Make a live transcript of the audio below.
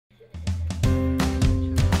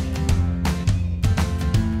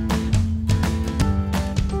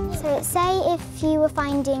say if you were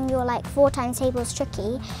finding your like 4 times tables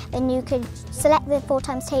tricky, then you could select the 4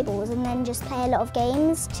 times tables and then just play a lot of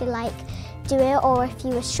games to like do it, or if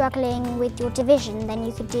you were struggling with your division, then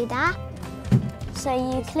you could do that. So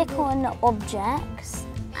you click on objects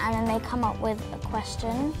and then they come up with a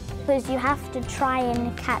question. Because you have to try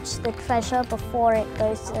and catch the treasure before it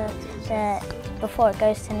goes to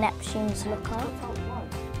Neptune's looker.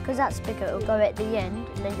 Because that's bigger, it'll go at the end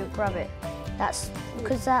and then you'll grab it.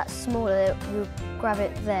 Because that's smaller, you'll grab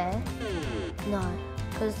it there. No,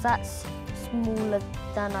 because that's smaller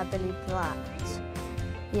than, I believe, that.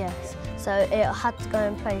 Yes, so it had to go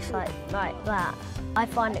in place like that. I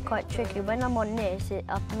find it quite tricky. When I'm on this, it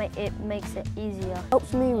makes it easier. It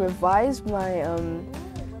helps me revise my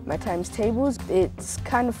my times tables. It's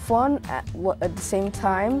kind of fun at the same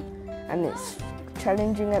time, and it's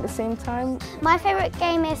challenging at the same time. My favourite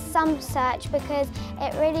game is Sum Search because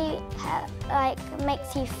it really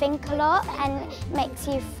makes you think a lot and makes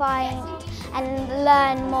you find and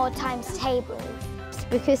learn more times tables.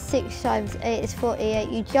 Because 6 times 8 is 48,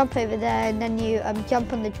 you jump over there and then you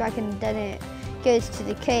jump on the dragon and then it goes to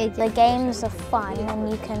the cage. The games are fun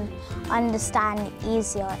and you can understand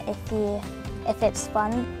easier if it's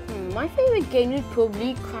fun. My favourite game is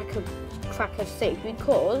probably Cracker 6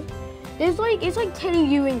 because it's like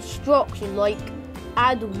telling you instructions like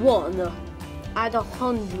add 1, add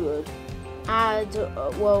 100,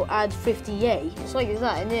 add 58. It's like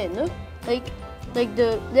that, and then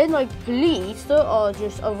police that are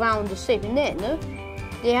just around the ship, and then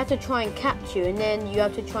they have to try and catch you, and then you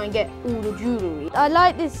have to try and get all the jewellery. I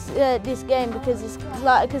like this game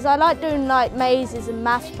because I like doing like mazes and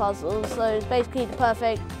maths puzzles, so it's basically the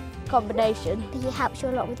perfect combination. It helps you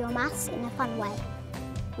a lot with your maths in a fun way.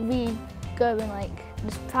 We go and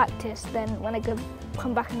just practice, then when I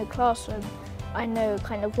come back in the classroom, I know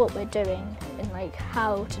kind of what we're doing and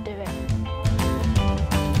how to do it.